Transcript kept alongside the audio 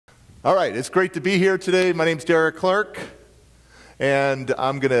All right, it's great to be here today. My name's Derek Clark, and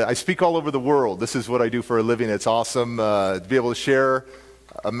I speak all over the world. This is what I do for a living. It's awesome to be able to share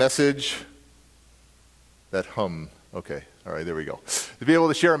a message Okay, all right, there we go. To be able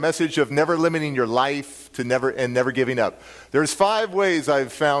to share a message of never limiting your life to never giving up. There's 5 ways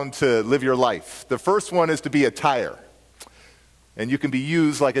I've found to live your life. The first one is to be a tire, and you can be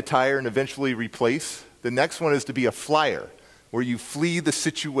used like a tire and eventually replace. The next one is to be a flyer, where you flee the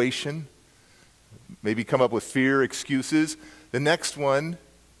situation, maybe come up with fear, excuses. The next one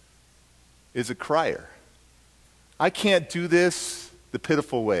is a crier. I can't do this the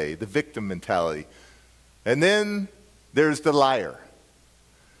pitiful way, the victim mentality. And then there's the liar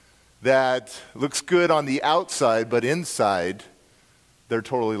that looks good on the outside, but inside they're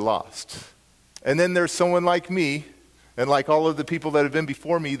totally lost. And then there's someone like me, and like all of the people that have been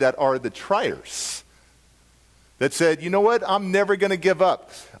before me, that are the triers. That said, you know what, I'm never going to give up.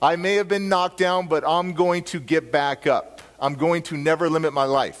 I may have been knocked down, but I'm going to get back up. I'm going to never limit my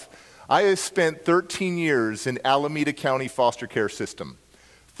life. I have spent 13 years in Alameda County foster care system.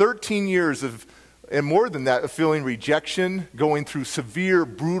 13 years and more than that, of feeling rejection, going through severe,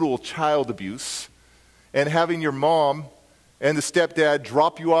 brutal child abuse, and having your mom and the stepdad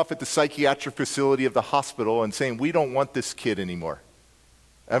drop you off at the psychiatric facility of the hospital and saying, we don't want this kid anymore.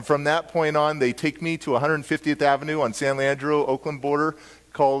 And from that point on, they take me to 150th Avenue on San Leandro, Oakland border,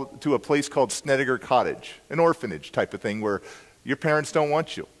 to a place called Snedeker Cottage, an orphanage type of thing where your parents don't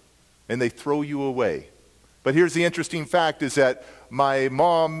want you, and they throw you away. But here's the interesting fact is that my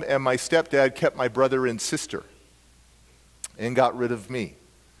mom and my stepdad kept my brother and sister and got rid of me.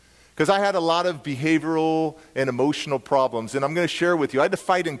 Because I had a lot of behavioral and emotional problems, and I'm going to share with you. I had to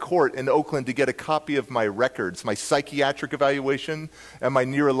fight in court in Oakland to get a copy of my records, my psychiatric evaluation and my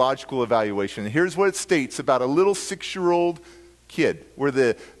neurological evaluation. And here's what it states about a little 6-year-old kid, where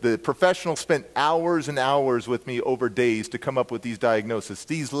the professional spent hours and hours with me over days to come up with these diagnoses,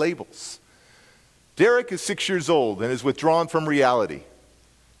 these labels. Derek is 6 years old and is withdrawn from reality.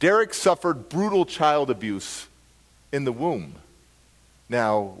 Derek suffered brutal child abuse in the womb.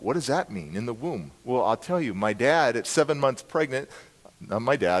 Now, what does that mean, in the womb? Well, I'll tell you, my dad at 7 months pregnant, not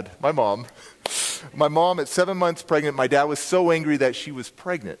my dad, my mom. My mom at 7 months pregnant, my dad was so angry that she was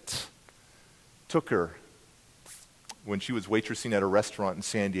pregnant. Took her, when she was waitressing at a restaurant in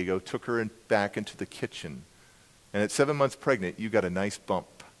San Diego, took her back into the kitchen. And at 7 months pregnant, you got a nice bump.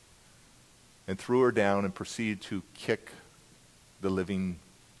 And threw her down and proceeded to kick the living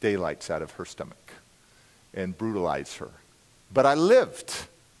daylights out of her stomach and brutalize her. But I lived.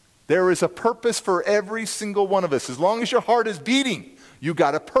 There is a purpose for every single one of us. As long as your heart is beating, you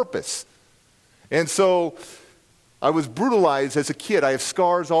got a purpose. And so I was brutalized as a kid. I have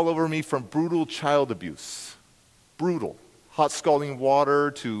scars all over me from brutal child abuse. Brutal. Hot scalding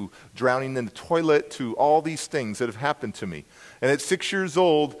water to drowning in the toilet to all these things that have happened to me. And at 6 years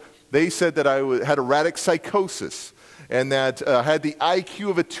old, they said that I had erratic psychosis and that I had the IQ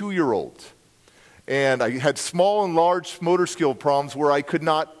of a 2-year-old. And I had small and large motor skill problems where I could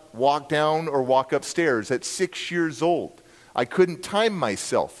not walk down or walk upstairs at 6 years old. I couldn't time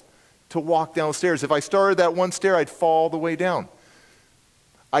myself to walk downstairs. If I started that one stair, I'd fall all the way down.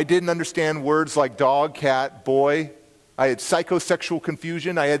 I didn't understand words like dog, cat, boy. I had psychosexual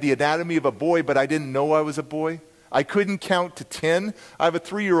confusion. I had the anatomy of a boy, but I didn't know I was a boy. I couldn't count to 10. I have a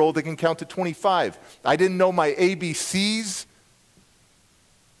 3-year-old that can count to 25. I didn't know my ABCs.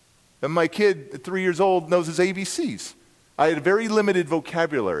 And my kid at 3 years old knows his ABCs. I had a very limited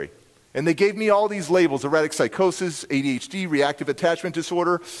vocabulary. And they gave me all these labels: erratic psychosis, ADHD, reactive attachment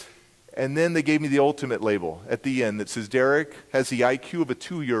disorder. And then they gave me the ultimate label at the end that says Derek has the IQ of a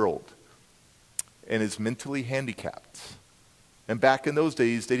 2-year-old and is mentally handicapped. And back in those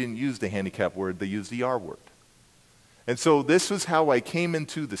days, they didn't use the handicap word, they used the R word. And so this was how I came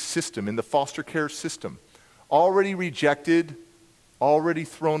into the system, in the foster care system. Already rejected, already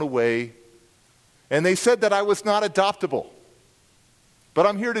thrown away. And they said that I was not adoptable. But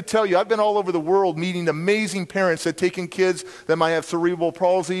I'm here to tell you, I've been all over the world meeting amazing parents that take in kids that might have cerebral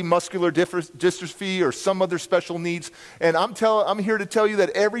palsy, muscular dystrophy, or some other special needs. And I'm here to tell you that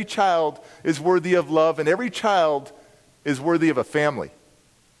every child is worthy of love, and every child is worthy of a family.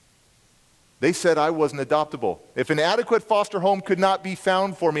 They said I wasn't adoptable. If an adequate foster home could not be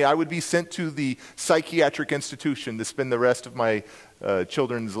found for me, I would be sent to the psychiatric institution to spend the rest of my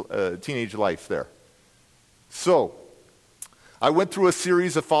children's teenage life there. So I went through a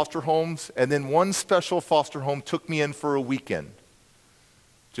series of foster homes, and then one special foster home took me in for a weekend,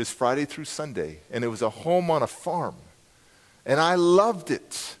 just Friday through Sunday, and it was a home on a farm. And I loved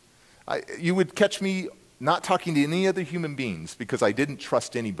it. You would catch me not talking to any other human beings because I didn't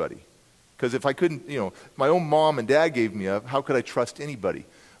trust anybody. Because if I couldn't, my own mom and dad gave me up, how could I trust anybody?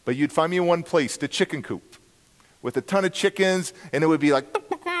 But you'd find me in one place, the chicken coop, with a ton of chickens, and it would be like,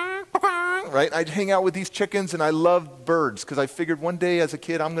 right? I'd hang out with these chickens, and I loved birds, because I figured one day as a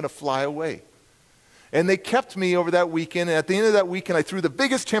kid, I'm going to fly away. And they kept me over that weekend, and at the end of that weekend, I threw the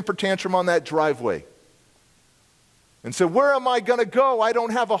biggest temper tantrum on that driveway. And said, where am I going to go? I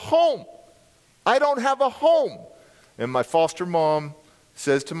don't have a home. I don't have a home. And my foster mom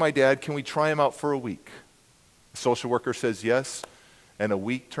says to my dad, can we try him out for a week? The social worker says yes, and a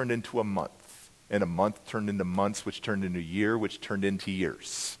week turned into a month. And a month turned into months, which turned into a year, which turned into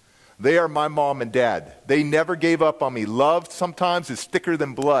years. They are my mom and dad. They never gave up on me. Love sometimes is thicker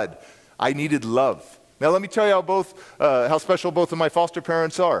than blood. I needed love. Now let me tell you how special both of my foster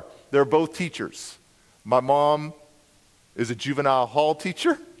parents are. They're both teachers. My mom is a juvenile hall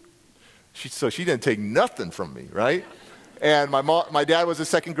teacher, so she didn't take nothing from me, right? And my dad was a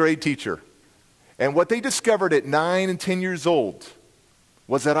second grade teacher. And what they discovered at 9 and 10 years old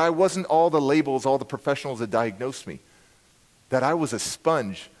was that I wasn't all the labels, all the professionals that diagnosed me. That I was a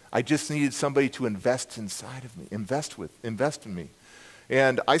sponge. I just needed somebody to invest inside of me, invest in me.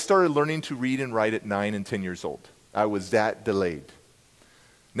 And I started learning to read and write at 9 and 10 years old. I was that delayed.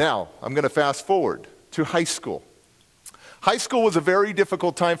 Now, I'm going to fast forward to high school. High school was a very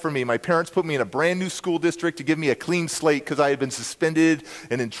difficult time for me. My parents put me in a brand new school district to give me a clean slate because I had been suspended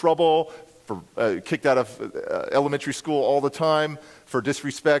and in trouble, kicked out of elementary school all the time for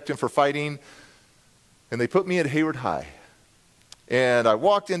disrespect and for fighting. And they put me at Hayward High. And I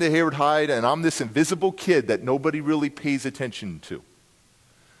walked into Hayward High, and I'm this invisible kid that nobody really pays attention to.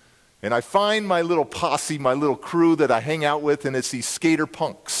 And I find my little posse, my little crew that I hang out with, and it's these skater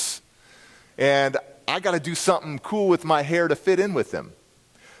punks. And I got to do something cool with my hair to fit in with them.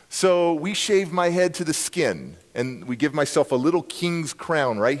 So we shave my head to the skin, and we give myself a little king's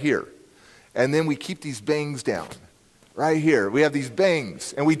crown right here. And then we keep these bangs down right here. We have these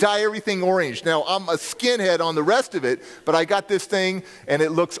bangs, and we dye everything orange. Now, I'm a skinhead on the rest of it, but I got this thing, and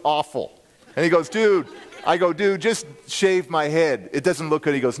it looks awful. And he goes, dude. I go, dude, just shave my head. It doesn't look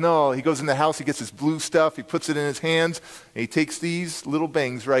good. He goes, no. He goes in the house. He gets this blue stuff. He puts it in his hands. And he takes these little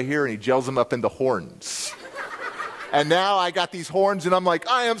bangs right here, and he gels them up into horns. And now I got these horns, and I'm like,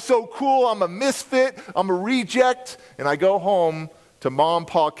 I am so cool. I'm a misfit. I'm a reject. And I go home to Mom,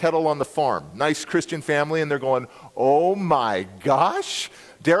 Pa, Kettle on the farm. Nice Christian family. And they're going, oh, my gosh.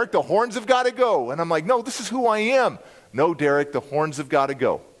 Derek, the horns have got to go. And I'm like, no, this is who I am. No, Derek, the horns have got to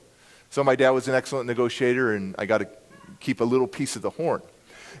go. So my dad was an excellent negotiator, and I got to keep a little piece of the horn.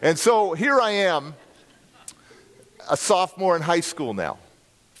 And so here I am, a sophomore in high school now,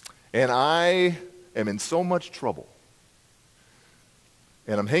 and I am in so much trouble.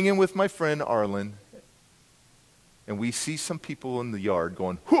 And I'm hanging with my friend Arlen, and we see some people in the yard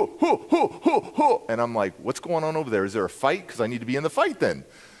going, hoo, hoo, hoo, hoo, hoo. And I'm like, what's going on over there? Is there a fight? Because I need to be in the fight then.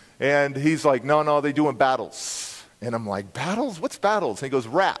 And he's like, no, they're doing battles. And I'm like, battles? What's battles? And he goes,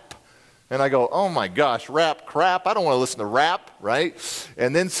 rap. And I go, oh my gosh, rap crap. I don't want to listen to rap, right?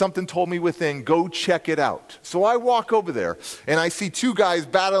 And then something told me within, go check it out. So I walk over there, and I see two guys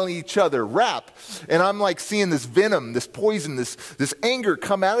battling each other, rap. And I'm like seeing this venom, this poison, this anger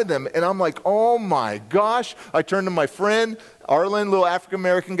come out of them. And I'm like, oh my gosh. I turned to my friend, Arlen, little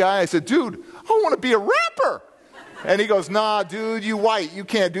African-American guy. I said, dude, I want to be a rapper. And he goes, nah, dude, you white. You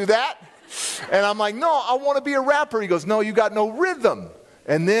can't do that. And I'm like, no, I want to be a rapper. He goes, no, you got no rhythm.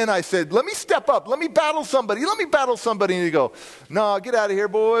 And then I said, let me step up. Let me battle somebody. Let me battle somebody. And he go, no, get out of here,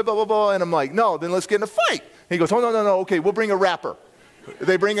 boy, blah, blah, blah. And I'm like, no, then let's get in a fight. And he goes, oh, no, okay, we'll bring a rapper.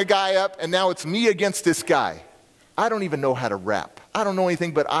 They bring a guy up, and now it's me against this guy. I don't even know how to rap. I don't know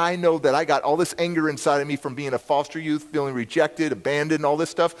anything, but I know that I got all this anger inside of me from being a foster youth, feeling rejected, abandoned, all this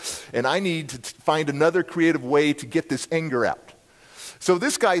stuff. And I need to find another creative way to get this anger out. So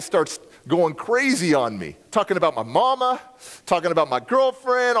this guy starts going crazy on me, talking about my mama, talking about my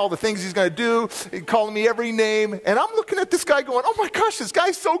girlfriend, all the things he's going to do, calling me every name. And I'm looking at this guy going, oh my gosh, this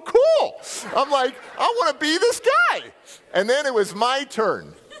guy's so cool. I'm like, I want to be this guy. And then it was my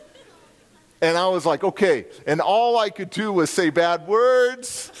turn. And I was like, okay. And all I could do was say bad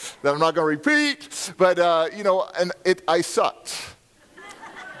words that I'm not going to repeat. But, I sucked.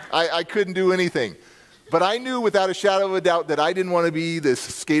 I couldn't do anything. But I knew without a shadow of a doubt that I didn't want to be this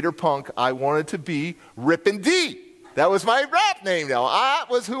skater punk. I wanted to be Rippin' D. That was my rap name now. That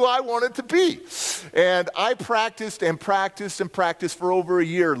was who I wanted to be. And I practiced and practiced and practiced for over a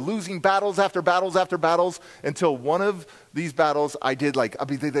year, losing battles after battles after battles, until one of these battles I did and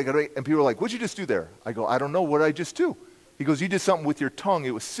people were like, what'd you just do there? I go, I don't know. What did I just do? He goes, you did something with your tongue.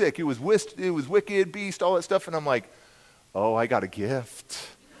 It was sick. It was wicked, beast, all that stuff. And I'm like, oh, I got a gift.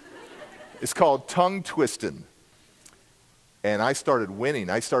 It's called Tongue Twistin'. And I started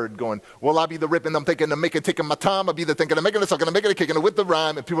winning. I started going, well, I'll be the ripping, I'm thinking, I'm making, taking my time. I'll be the thinking, I'm making this, I'm going to make it, kicking it with the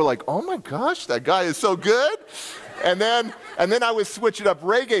rhyme. And people were like, oh my gosh, that guy is so good. And then I would switch it up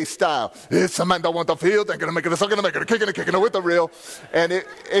reggae style. It's a man that want to feel, thinking, I'm making this, I'm going to make it, kicking it with the reel. And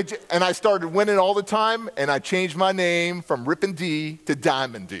and I started winning all the time. And I changed my name from Rippin' D to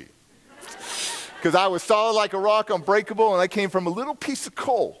Diamond D. Because I was solid like a rock, unbreakable, and I came from a little piece of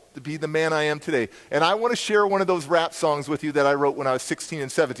coal to be the man I am today. And I want to share one of those rap songs with you that I wrote when I was 16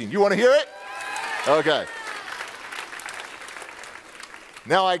 and 17. You want to hear it? Okay.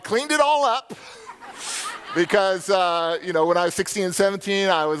 Now, I cleaned it all up because, when I was 16 and 17,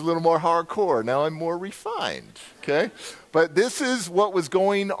 I was a little more hardcore. Now I'm more refined, okay? But this is what was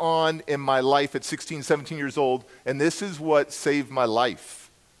going on in my life at 16, 17 years old, and this is what saved my life.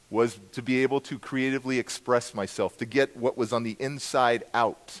 Was to be able to creatively express myself, to get what was on the inside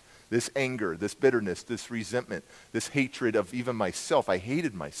out. This anger, this bitterness, this resentment, this hatred of even myself. I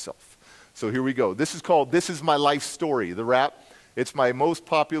hated myself. So here we go. This is called This Is My Life Story, the rap. It's my most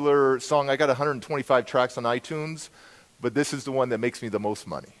popular song. I got 125 tracks on iTunes, but this is the one that makes me the most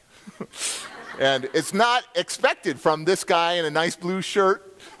money. And it's not expected from this guy in a nice blue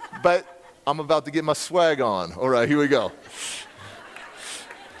shirt, but I'm about to get my swag on. All right, here we go.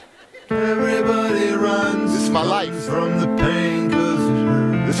 Everybody runs. This is my life. From the pain 'cause it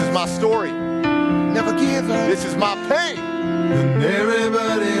hurts. This is my story. Never give up. This is my pain. And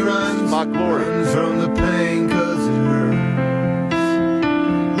everybody runs. This is my glory. Runs from the pain 'cause it hurts.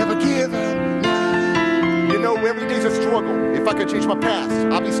 Never give up. You know, every day's a struggle. If I could change my past,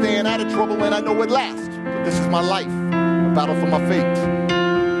 I'll be staying out of trouble and I know it lasts. But this is my life, a battle for my fate.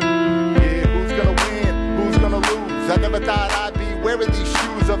 Yeah, who's gonna win? Who's gonna lose? I never thought I'd be wearing these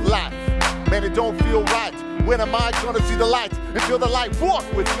shoes of life. Man, it don't feel right. When am I gonna see the light and feel the light? Walk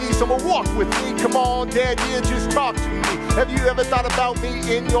with me, someone walk with me. Come on, Dad, yeah, just talk to me. Have you ever thought about me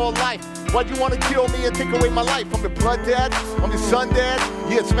in your life? Why'd you wanna kill me and take away my life? I'm your blood dad, I'm your son dad.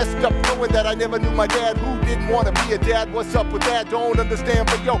 Yeah, it's messed up knowing that I never knew my dad. Who didn't wanna be a dad? What's up with that? Don't understand,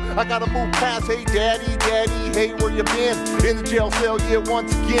 but yo, I gotta move past. Hey, daddy, hey, where you been? In the jail cell, yeah,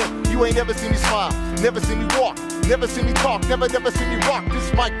 once again. You ain't never seen me smile, never seen me walk. Never see me talk, never see me rock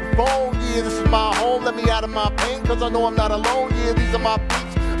this microphone. Yeah, this is my home, let me out of my pain, cause I know I'm not alone. Yeah, these are my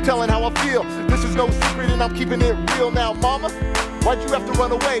beats, telling how I feel. This is no secret and I'm keeping it real now, mama. Why'd you have to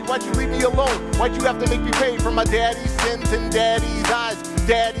run away? Why'd you leave me alone? Why'd you have to make me pay for my daddy's sins and daddy's eyes?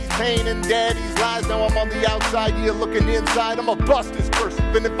 Daddy's pain and daddy's lies. Now I'm on the outside, yeah, looking inside. I'ma bust this curse,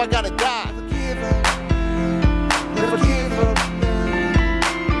 even if I gotta die. Never give up.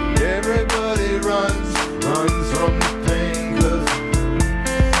 Everybody runs from the pain 'cause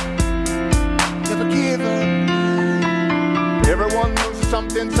never give up. Everyone loses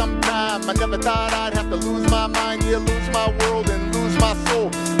something sometime. I never thought I'd have to lose my mind, yeah, lose my world and lose my soul.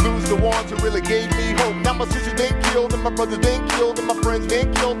 Lose the ones who really gave me hope. Now my sister's been killed and my brother's been killed and my friend's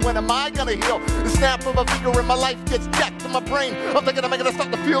been killed. When am I gonna heal? The snap of a finger and my life gets jacked in my brain. I'm thinking am I gonna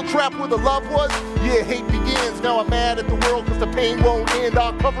start to feel trapped where the love was? Yeah, hate begins. Now I'm mad at the world 'cause the pain won't end.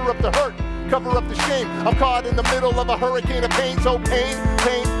 I'll cover up the hurt, cover up the shame. I'm caught in the middle of a hurricane of pain. So pain,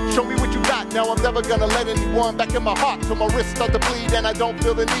 show me what you got. Now I'm never gonna let anyone back in my heart. So my wrists start to bleed and I don't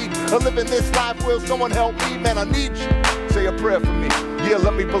feel the need of living this life. Will someone help me? Man, I need you. Say a prayer for me. Yeah,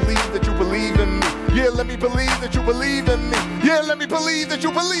 let me believe that you believe in me. Yeah, let me believe that you believe in me. Yeah, let me believe that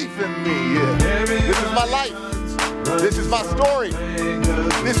you believe in me. Yeah, this is my life. This is my story.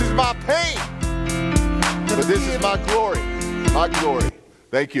 This is my pain. But this is my glory. My glory.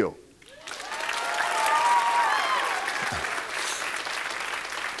 Thank you.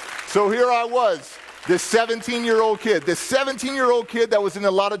 So here I was, this 17-year-old kid, that was in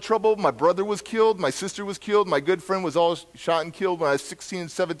a lot of trouble. My brother was killed, my sister was killed, my good friend was all shot and killed when I was 16 and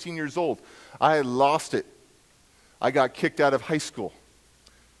 17 years old. I had lost it. I got kicked out of high school.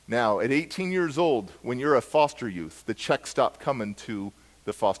 Now, at 18 years old, when you're a foster youth, the checks stop coming to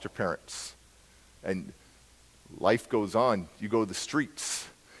the foster parents. And life goes on. You go to the streets.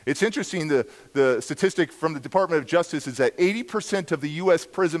 It's interesting, the statistic from the Department of Justice is that 80% of the U.S.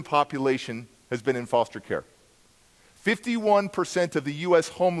 prison population has been in foster care. 51% of the U.S.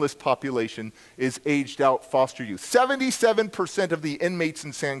 homeless population is aged out foster youth. 77% of the inmates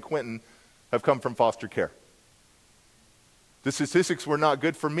in San Quentin have come from foster care. The statistics were not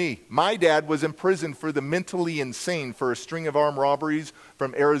good for me. My dad was in prison for the mentally insane for a string of armed robberies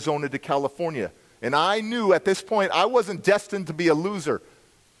from Arizona to California. And I knew at this point I wasn't destined to be a loser.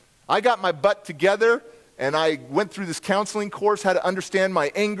 I got my butt together and I went through this counseling course, how to understand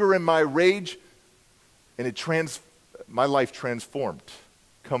my anger and my rage, and my life transformed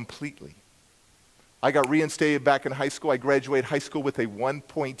completely. I got reinstated back in high school. I graduated high school with a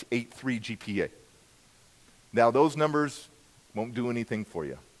 1.83 GPA. Now, those numbers won't do anything for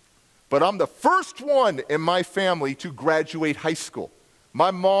you. But I'm the first one in my family to graduate high school.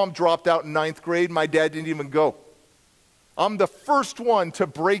 My mom dropped out in 9th grade. My dad didn't even go. I'm the first one to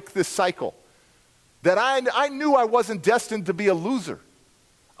break this cycle. That I knew I wasn't destined to be a loser.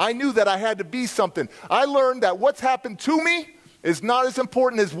 I knew that I had to be something. I learned that what's happened to me is not as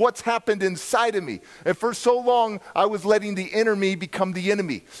important as what's happened inside of me. And for so long, I was letting the inner me become the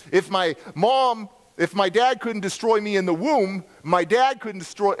enemy. If my dad couldn't destroy me in the womb, my mom couldn't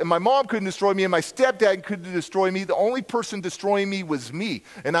destroy me, and my stepdad couldn't destroy me, the only person destroying me was me,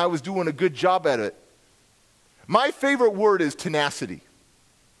 and I was doing a good job at it. My favorite word is tenacity.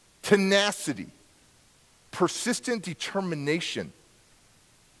 Tenacity. Persistent determination.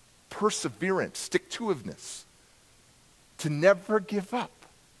 Perseverance. Stick-to-itiveness. To never give up.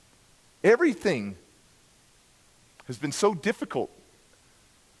 Everything has been so difficult.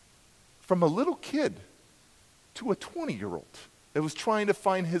 From a little kid to a 20-year-old that was trying to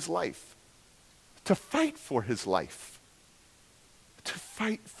find his life, to fight for his life, to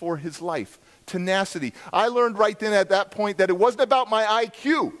fight for his life. Tenacity. I learned right then at that point that it wasn't about my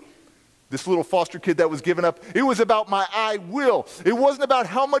IQ, this little foster kid that was given up. It was about my I will. It wasn't about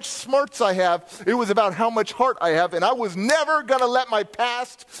how much smarts I have. It was about how much heart I have. And I was never going to let my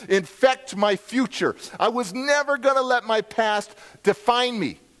past infect my future. I was never going to let my past define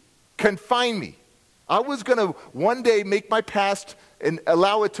me, confine me. I was going to one day make my past and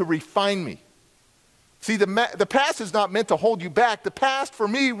allow it to refine me. See, the past is not meant to hold you back. The past for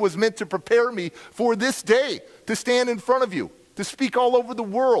me was meant to prepare me for this day, to stand in front of you, to speak all over the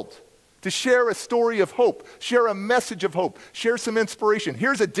world, to share a story of hope, share a message of hope, share some inspiration.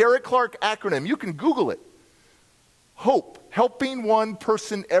 Here's a Derek Clark acronym. You can Google it. HOPE, helping one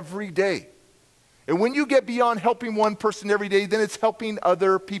person every day. And when you get beyond helping one person every day, then it's helping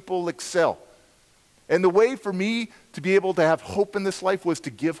other people excel. And the way for me to be able to have hope in this life was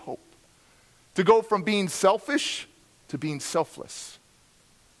to give hope. To go from being selfish to being selfless.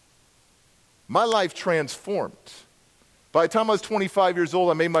 My life transformed. By the time I was 25 years old,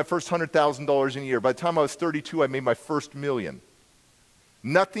 I made my first $100,000 in a year. By the time I was 32, I made my first $1 million.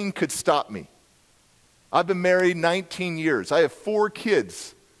 Nothing could stop me. I've been married 19 years. I have 4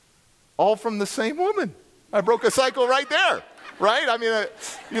 kids, all from the same woman. I broke a cycle right there, right? I mean,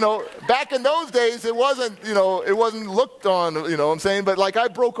 back in those days, it wasn't, it wasn't looked on, what I'm saying? But like I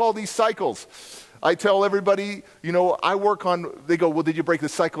broke all these cycles. I tell everybody, I work on, they go, well, did you break the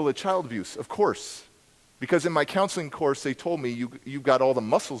cycle of child abuse? Of course. Because in my counseling course, they told me, you've got all the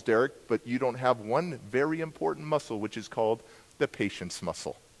muscles, Derek, but you don't have one very important muscle, which is called the patience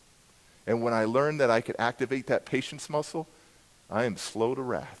muscle. And when I learned that I could activate that patience muscle, I am slow to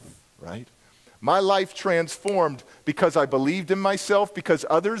wrath, right? My life transformed because I believed in myself, because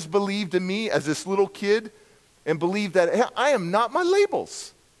others believed in me as this little kid, and believed that hey, I am not my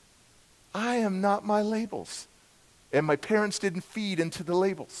labels. I am not my labels. And my parents didn't feed into the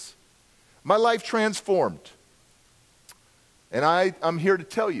labels. My life transformed. And I'm here to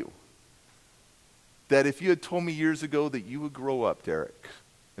tell you that if you had told me years ago that you would grow up, Derek,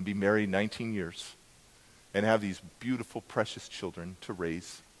 and be married 19 years, and have these beautiful, precious children to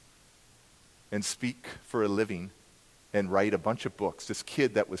raise, and speak for a living, and write a bunch of books. This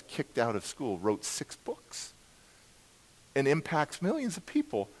kid that was kicked out of school wrote 6 books and impacts millions of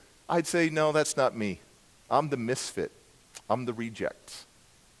people. I'd say, no, that's not me. I'm the misfit. I'm the reject.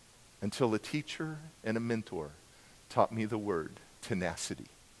 Until a teacher and a mentor taught me the word tenacity.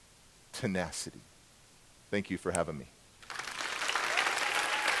 Tenacity. Thank you for having me.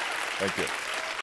 Thank you.